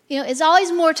 It's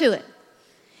always more to it.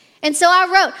 And so I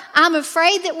wrote, I'm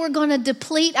afraid that we're going to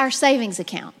deplete our savings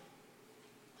account.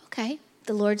 Okay,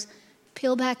 the Lord's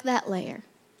peel back that layer.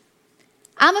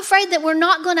 I'm afraid that we're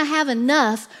not going to have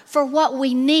enough for what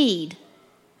we need.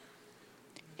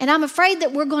 And I'm afraid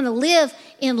that we're going to live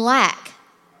in lack.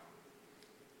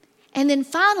 And then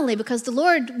finally, because the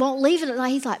Lord won't leave it,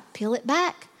 he's like, peel it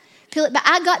back. Peel it back.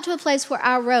 I got to a place where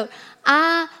I wrote,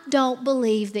 I don't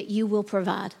believe that you will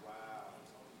provide.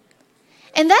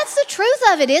 And that's the truth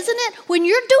of it, isn't it? When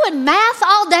you're doing math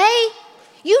all day,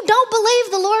 you don't believe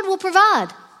the Lord will provide.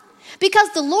 Because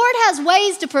the Lord has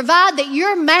ways to provide that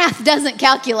your math doesn't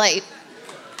calculate.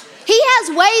 He has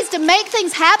ways to make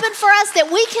things happen for us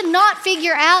that we cannot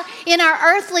figure out in our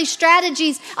earthly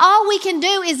strategies. All we can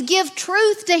do is give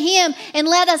truth to Him and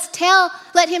let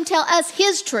Him tell us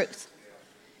His truth.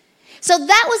 So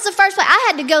that was the first place. I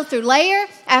had to go through layer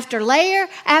after layer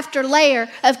after layer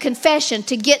of confession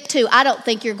to get to, I don't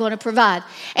think you're going to provide.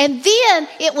 And then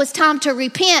it was time to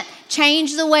repent,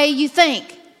 change the way you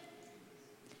think.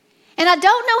 And I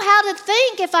don't know how to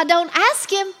think if I don't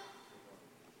ask Him.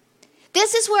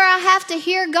 This is where I have to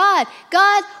hear God.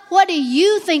 God, what do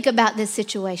you think about this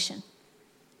situation?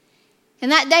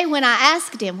 And that day when I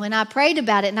asked Him, when I prayed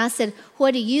about it, and I said,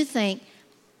 what do you think?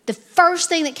 The first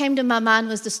thing that came to my mind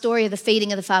was the story of the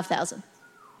feeding of the 5,000.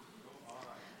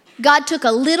 God took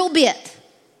a little bit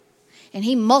and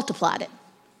He multiplied it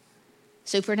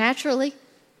supernaturally.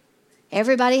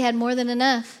 Everybody had more than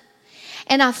enough.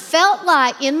 And I felt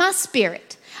like in my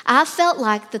spirit,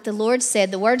 that the Lord said,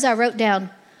 the words I wrote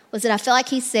down was that I felt like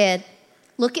He said,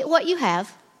 look at what you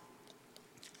have,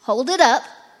 hold it up,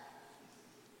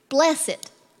 bless it,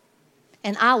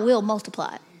 and I will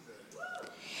multiply it.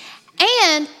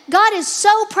 And God is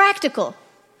so practical.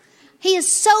 He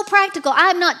is so practical.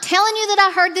 I'm not telling you that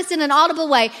I heard this in an audible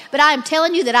way, but I am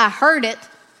telling you that I heard it.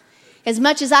 As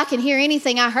much as I can hear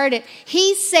anything, I heard it.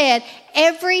 He said,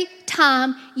 every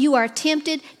time you are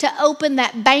tempted to open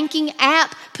that banking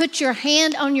app, put your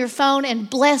hand on your phone and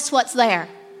bless what's there.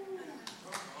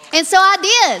 And so I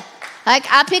did.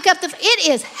 I pick up it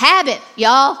is habit,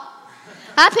 y'all.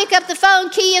 I pick up the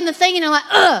phone, key in the thing, and I'm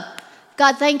like,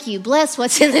 God, thank you. Bless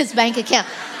what's in this bank account.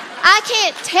 I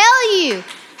can't tell you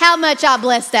how much I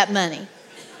blessed that money.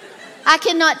 I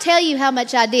cannot tell you how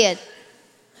much I did.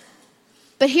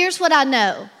 But here's what I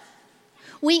know.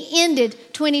 We ended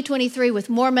 2023 with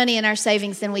more money in our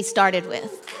savings than we started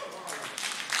with.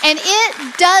 And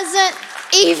it doesn't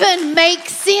even make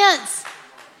sense.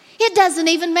 It doesn't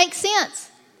even make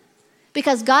sense.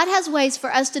 Because God has ways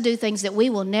for us to do things that we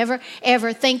will never,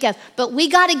 ever think of. But we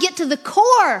got to get to the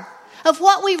core of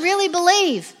what we really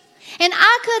believe. And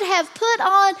I could have put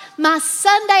on my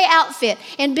Sunday outfit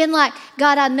and been like,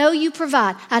 God, I know you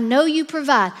provide. I know you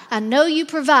provide. I know you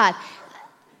provide.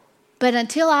 But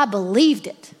until I believed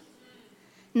it,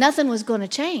 nothing was going to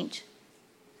change.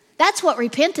 That's what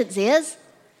repentance is.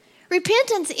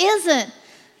 Repentance isn't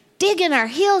digging our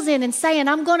heels in and saying,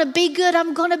 I'm going to be good,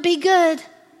 I'm going to be good.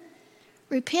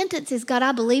 Repentance is, God,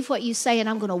 I believe what you say and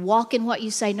I'm going to walk in what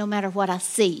you say no matter what I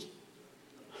see.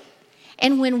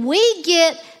 And when we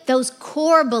get those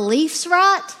core beliefs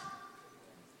right,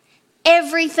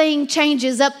 everything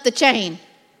changes up the chain.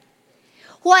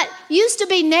 What used to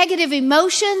be negative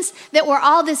emotions that were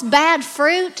all this bad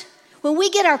fruit, when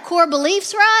we get our core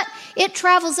beliefs right, it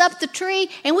travels up the tree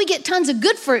and we get tons of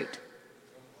good fruit.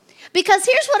 Because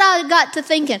here's what I got to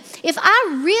thinking. If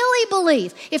I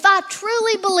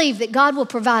truly believe that God will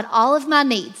provide all of my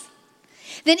needs,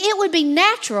 then it would be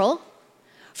natural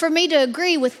for me to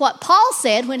agree with what Paul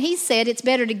said when he said it's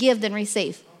better to give than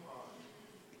receive.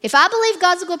 If I believe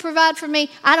God's going to provide for me,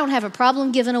 I don't have a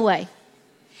problem giving away.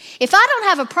 If I don't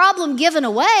have a problem giving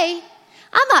away,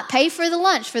 I might pay for the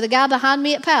lunch for the guy behind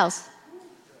me at Powell's.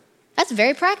 That's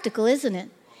very practical, isn't it?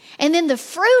 And then the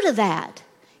fruit of that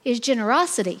is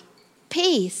generosity,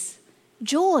 peace,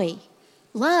 joy,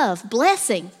 love,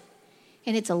 blessing.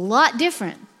 And it's a lot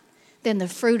different than the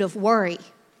fruit of worry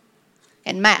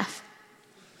and math.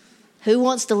 Who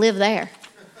wants to live there?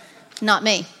 Not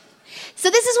me. So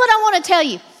this is what I want to tell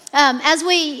you. As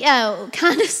we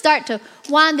kind of start to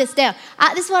wind this down,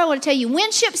 this is what I want to tell you.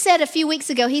 Winship said a few weeks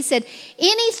ago, he said,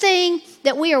 anything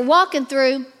that we are walking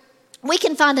through, we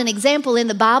can find an example in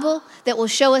the Bible that will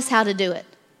show us how to do it.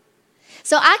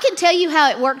 So I can tell you how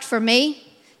it worked for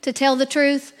me to tell the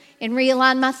truth and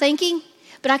realign my thinking,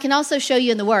 but I can also show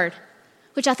you in the Word,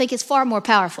 which I think is far more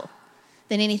powerful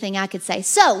than anything I could say.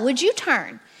 So would you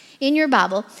turn in your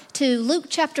Bible to Luke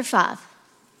chapter 5.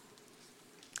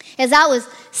 As I was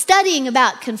studying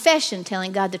about confession,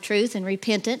 telling God the truth, and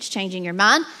repentance, changing your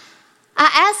mind,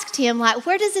 I asked him,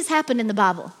 where does this happen in the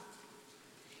Bible?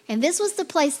 And this was the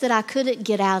place that I couldn't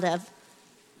get out of.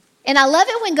 And I love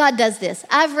it when God does this.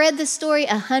 I've read this story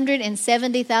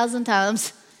 170,000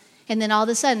 times, and then all of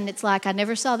a sudden it's like, I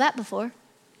never saw that before.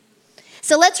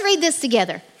 So let's read this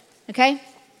together, okay?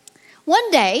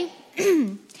 One day,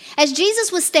 as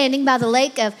Jesus was standing by the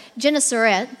lake of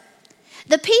Gennesaret,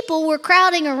 the people were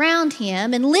crowding around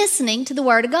him and listening to the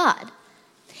word of God.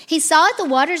 He saw at the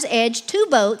water's edge 2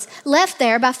 boats left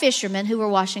there by fishermen who were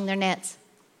washing their nets.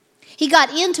 He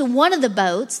got into one of the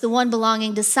boats, the one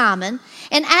belonging to Simon,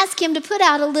 and asked him to put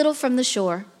out a little from the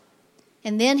shore.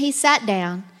 And then he sat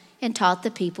down and taught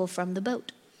the people from the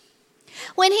boat.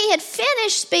 When he had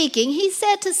finished speaking, he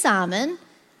said to Simon,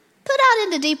 "Put out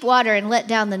into deep water and let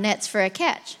down the nets for a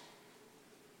catch."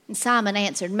 And Simon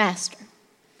answered, "Master,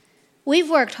 we've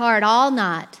worked hard all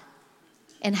night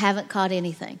and haven't caught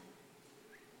anything.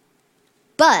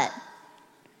 But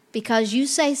because you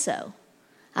say so,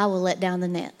 I will let down the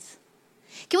nets."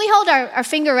 Can we hold our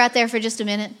finger right there for just a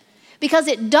minute? Because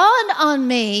it dawned on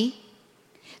me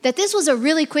that this was a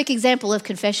really quick example of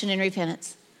confession and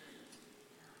repentance.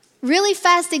 Really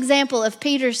fast example of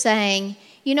Peter saying,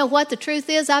 you know what the truth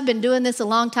is? I've been doing this a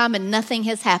long time and nothing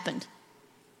has happened.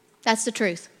 That's the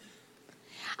truth.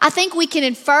 I think we can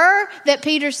infer that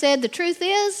Peter said the truth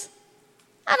is,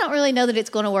 I don't really know that it's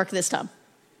going to work this time.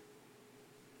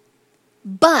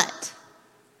 But,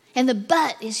 and the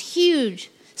but is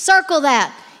huge. Circle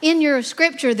that in your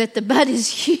scripture that the but is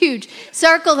huge.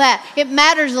 Circle that. It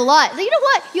matters a lot. You know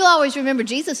what? You'll always remember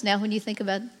Jesus now when you think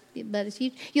about it, but it's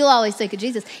huge. You'll always think of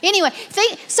Jesus. Anyway,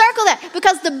 circle that,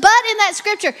 because the but in that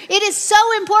scripture, it is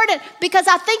so important, because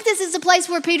I think this is the place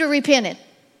where Peter repented.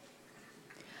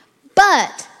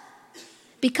 But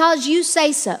because you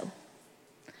say so,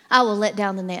 I will let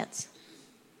down the nets.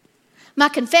 My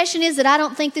confession is that I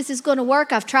don't think this is going to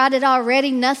work. I've tried it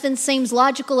already. Nothing seems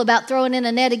logical about throwing in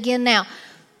a net again now.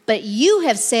 But you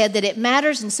have said that it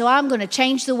matters, and so I'm going to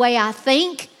change the way I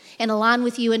think and align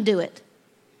with you and do it.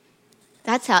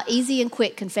 That's how easy and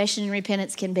quick confession and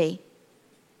repentance can be.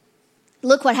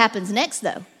 Look what happens next,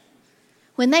 though.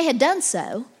 When they had done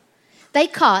so, they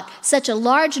caught such a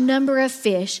large number of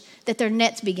fish that their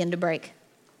nets began to break.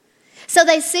 So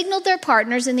they signaled their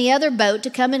partners in the other boat to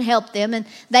come and help them, and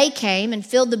they came and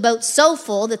filled the boat so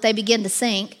full that they began to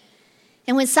sink.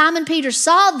 And when Simon Peter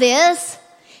saw this,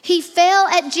 he fell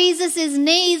at Jesus'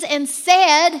 knees and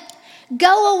said,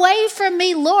 "Go away from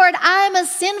me, Lord, I am a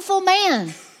sinful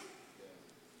man."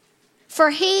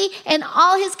 For he and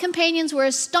all his companions were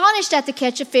astonished at the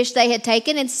catch of fish they had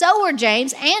taken, and so were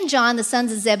James and John, the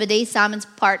sons of Zebedee, Simon's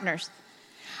partners.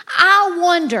 I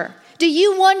wonder, do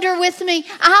you wonder with me?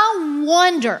 I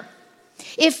wonder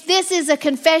if this is a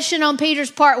confession on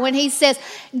Peter's part when he says,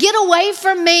 "Get away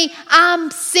from me,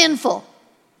 I'm sinful."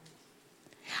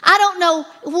 I don't know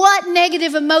what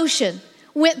negative emotion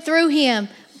went through him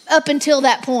up until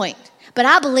that point, but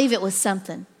I believe it was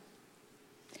something.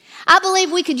 I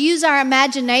believe we could use our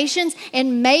imaginations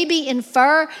and maybe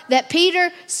infer that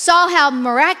Peter saw how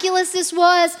miraculous this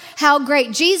was, how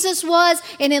great Jesus was,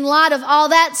 and in light of all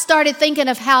that, started thinking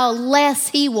of how less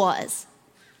he was.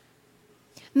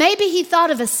 Maybe he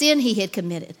thought of a sin he had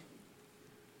committed.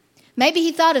 Maybe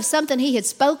he thought of something he had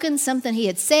spoken, something he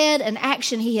had said, an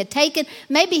action he had taken.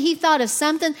 Maybe he thought of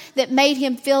something that made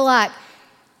him feel like,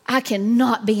 I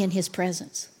cannot be in his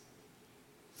presence.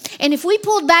 And if we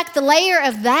pulled back the layer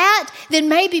of that, then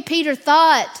maybe Peter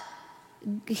thought,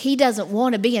 he doesn't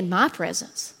want to be in my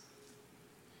presence.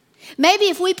 Maybe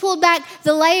if we pulled back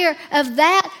the layer of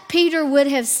that, Peter would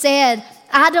have said,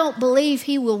 I don't believe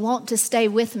he will want to stay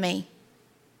with me.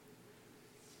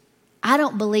 I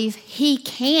don't believe he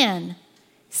can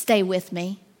stay with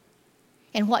me.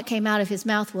 And what came out of his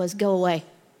mouth was, go away,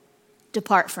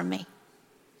 depart from me.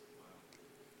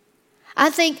 I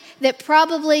think that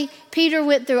probably Peter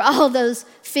went through all those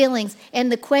feelings,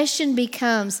 and the question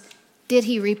becomes, did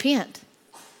he repent?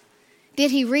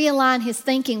 Did he realign his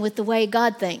thinking with the way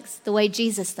God thinks, the way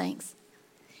Jesus thinks?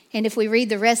 And if we read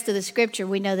the rest of the scripture,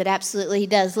 we know that absolutely he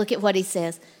does. Look at what he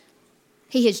says.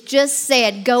 He has just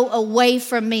said, go away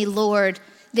from me, Lord.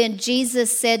 Then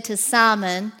Jesus said to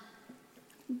Simon,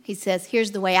 he says,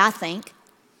 here's the way I think.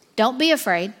 Don't be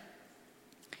afraid.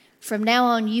 From now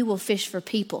on, you will fish for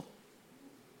people.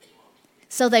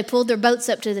 So they pulled their boats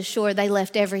up to the shore. They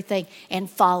left everything and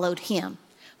followed him.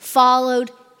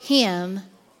 Followed him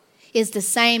is the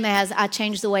same as I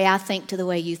changed the way I think to the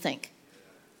way you think.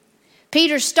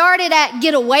 Peter started at,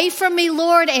 get away from me,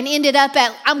 Lord, and ended up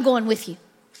at, I'm going with you.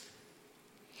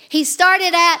 He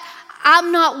started at,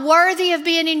 I'm not worthy of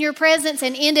being in your presence,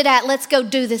 and ended at, let's go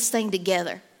do this thing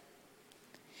together.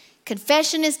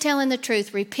 Confession is telling the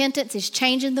truth. Repentance is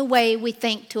changing the way we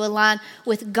think to align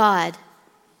with God.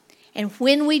 And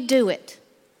when we do it,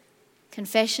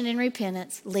 confession and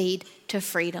repentance lead to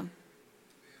freedom.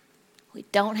 We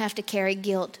don't have to carry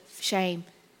guilt, shame.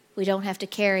 We don't have to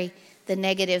carry the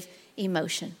negative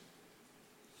emotion.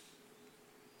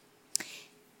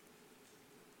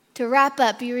 To wrap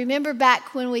up, you remember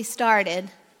back when we started,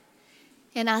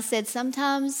 and I said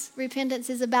sometimes repentance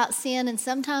is about sin, and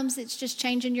sometimes it's just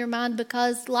changing your mind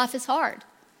because life is hard.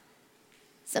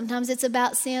 Sometimes it's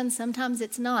about sin, sometimes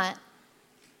it's not.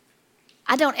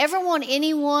 I don't ever want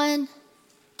anyone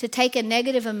to take a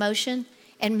negative emotion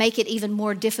and make it even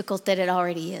more difficult than it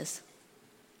already is.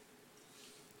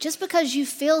 Just because you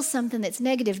feel something that's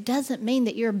negative doesn't mean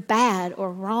that you're bad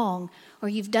or wrong or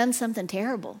you've done something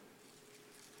terrible.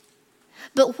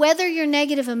 But whether your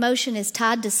negative emotion is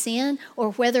tied to sin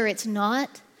or whether it's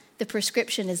not, the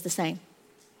prescription is the same.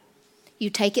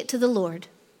 You take it to the Lord.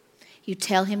 You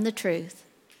tell him the truth.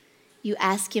 You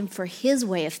ask him for his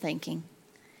way of thinking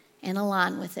and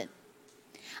align with it.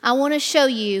 I want to show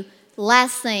you,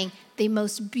 last thing, the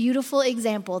most beautiful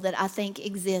example that I think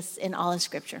exists in all of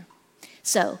Scripture.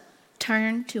 So,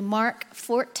 turn to Mark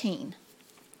 14.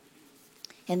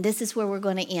 And this is where we're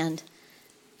going to end.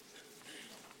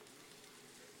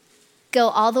 Go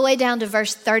all the way down to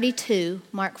verse 32,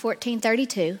 Mark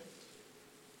 14:32.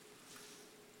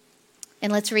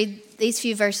 And let's read these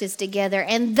few verses together.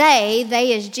 And they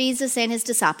is Jesus and his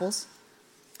disciples,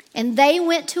 and they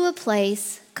went to a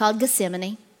place called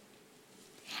Gethsemane.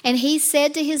 And he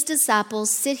said to his disciples,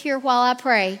 sit here while I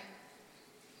pray.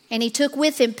 And he took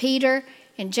with him Peter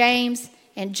and James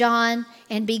and John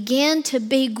and began to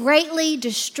be greatly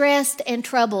distressed and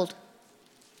troubled.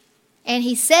 And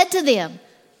he said to them,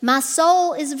 my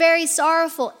soul is very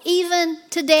sorrowful, even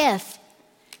to death.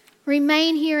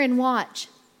 Remain here and watch.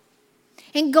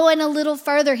 And going a little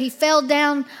further, he fell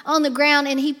down on the ground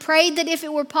and he prayed that if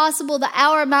it were possible, the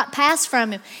hour might pass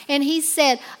from him. And he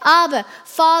said, Abba,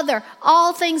 Father,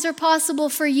 all things are possible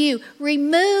for you.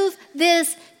 Remove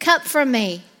this cup from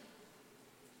me.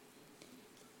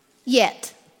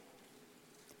 Yet.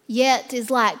 Yet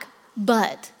is like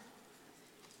but.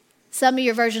 Some of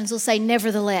your versions will say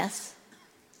nevertheless.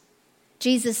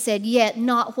 Jesus said, yet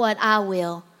not what I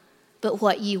will, but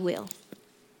what you will.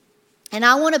 And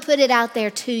I want to put it out there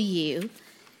to you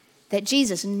that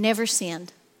Jesus never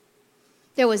sinned.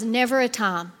 There was never a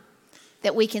time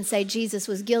that we can say Jesus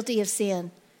was guilty of sin.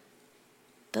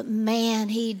 But man,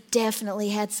 he definitely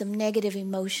had some negative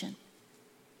emotion.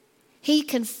 He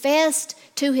confessed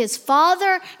to his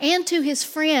Father and to his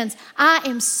friends, I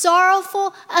am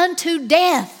sorrowful unto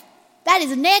death. That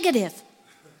is negative.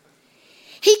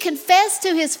 He confessed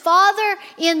to his Father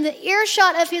in the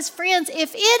earshot of his friends,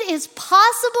 if it is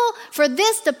possible for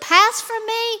this to pass from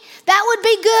me, that would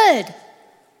be good.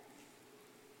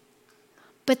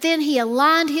 But then he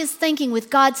aligned his thinking with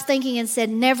God's thinking and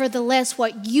said, nevertheless,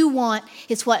 what you want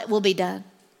is what will be done.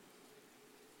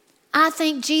 I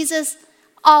think Jesus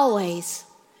always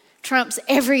trumps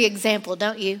every example,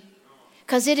 don't you?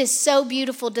 Because it is so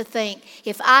beautiful to think,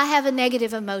 if I have a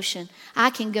negative emotion, I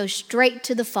can go straight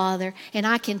to the Father and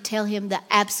I can tell him the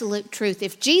absolute truth.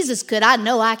 If Jesus could, I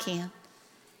know I can.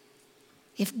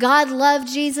 If God loved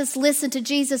Jesus, listen to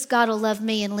Jesus, God will love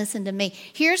me and listen to me.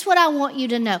 Here's what I want you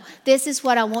to know. This is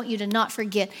what I want you to not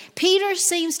forget. Peter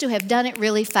seems to have done it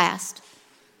really fast.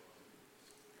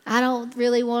 I don't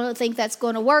really want to think that's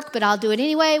going to work, but I'll do it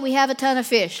anyway. We have a ton of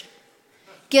fish.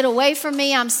 Get away from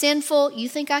me, I'm sinful. You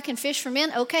think I can fish for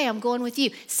men? Okay, I'm going with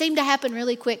you. Seemed to happen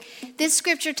really quick. This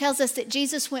scripture tells us that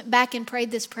Jesus went back and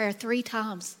prayed this prayer 3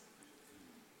 times.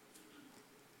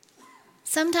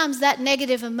 Sometimes that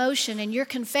negative emotion and your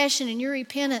confession and your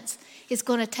repentance is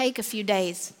going to take a few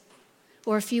days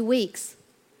or a few weeks.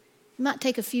 It might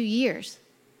take a few years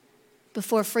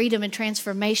before freedom and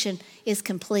transformation is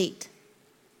complete.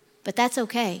 But that's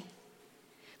okay,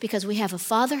 because we have a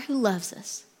Father who loves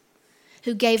us,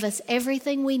 who gave us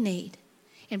everything we need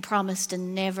and promised to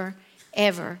never,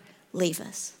 ever leave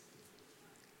us.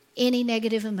 Any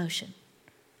negative emotion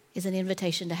is an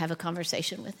invitation to have a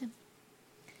conversation with him.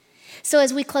 So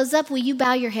as we close up, will you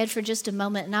bow your head for just a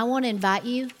moment? And I want to invite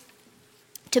you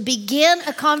to begin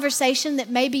a conversation that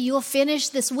maybe you'll finish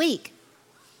this week.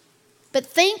 But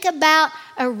think about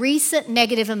a recent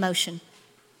negative emotion,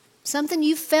 something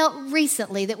you felt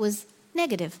recently that was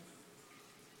negative,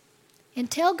 and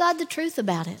tell God the truth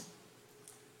about it.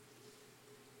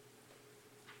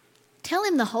 Tell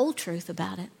him the whole truth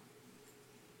about it.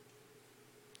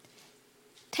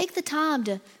 Take the time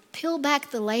to peel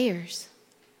back the layers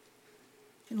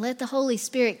and let the Holy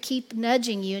Spirit keep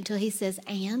nudging you until he says,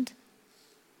 and.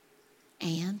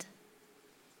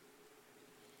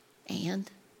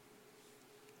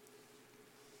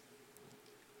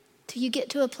 Till you get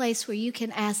to a place where you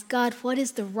can ask God, what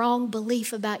is the wrong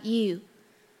belief about you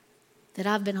that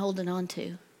I've been holding on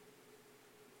to?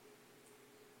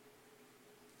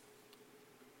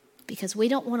 Because we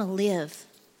don't want to live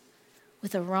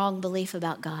with a wrong belief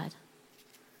about God.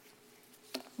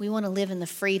 We want to live in the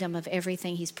freedom of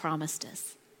everything he's promised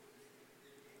us.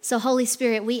 So Holy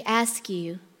Spirit, we ask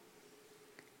you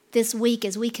this week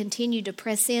as we continue to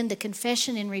press into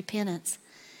confession and repentance,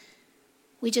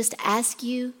 we just ask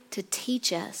you to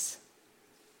teach us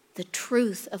the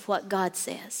truth of what God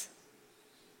says.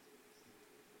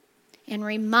 And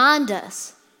remind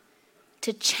us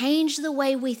to change the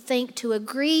way we think, to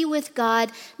agree with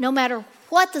God no matter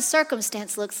what the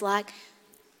circumstance looks like.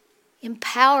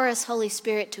 Empower us, Holy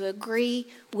Spirit, to agree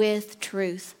with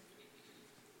truth.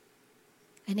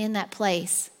 And in that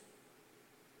place,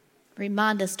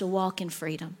 remind us to walk in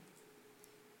freedom.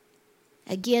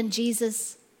 Again,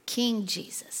 Jesus, King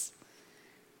Jesus,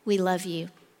 we love you.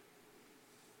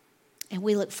 And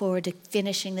we look forward to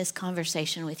finishing this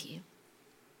conversation with you.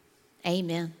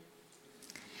 Amen.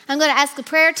 I'm going to ask the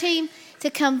prayer team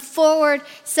to come forward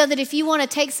so that if you want to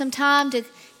take some time to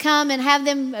come and have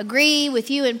them agree with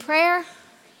you in prayer,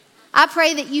 I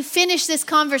pray that you finish this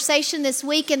conversation this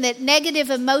week and that negative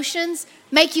emotions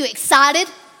make you excited.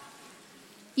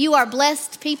 You are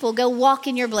blessed people. Go walk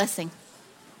in your blessing.